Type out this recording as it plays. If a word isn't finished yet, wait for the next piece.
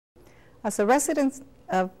As a resident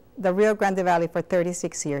of the Rio Grande Valley for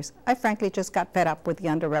 36 years, I frankly just got fed up with the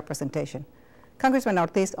underrepresentation. Congressman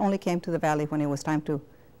Ortiz only came to the Valley when it was time to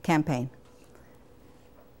campaign.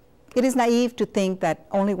 It is naive to think that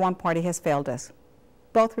only one party has failed us.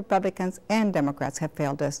 Both Republicans and Democrats have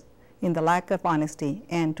failed us in the lack of honesty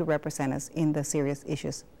and to represent us in the serious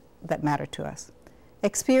issues that matter to us.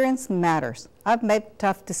 Experience matters. I've made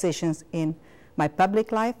tough decisions in my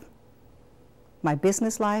public life, my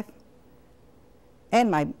business life, and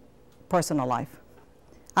my personal life.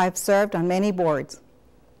 I've served on many boards,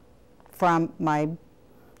 from my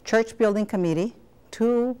church building committee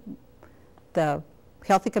to the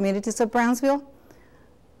Healthy Communities of Brownsville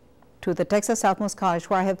to the Texas Southmost College,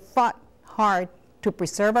 where I have fought hard to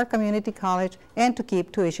preserve our community college and to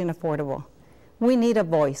keep tuition affordable. We need a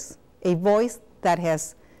voice that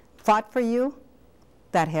has fought for you,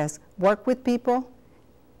 that has worked with people,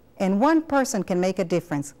 and one person can make a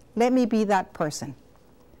difference. Let me be that person.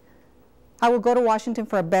 I will go to Washington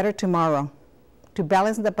for a better tomorrow, to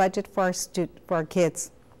balance the budget for our kids,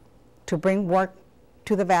 to bring work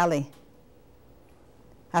to the Valley.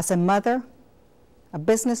 As a mother, a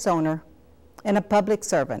business owner, and a public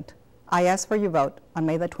servant, I ask for your vote on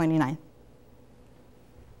May the 29th.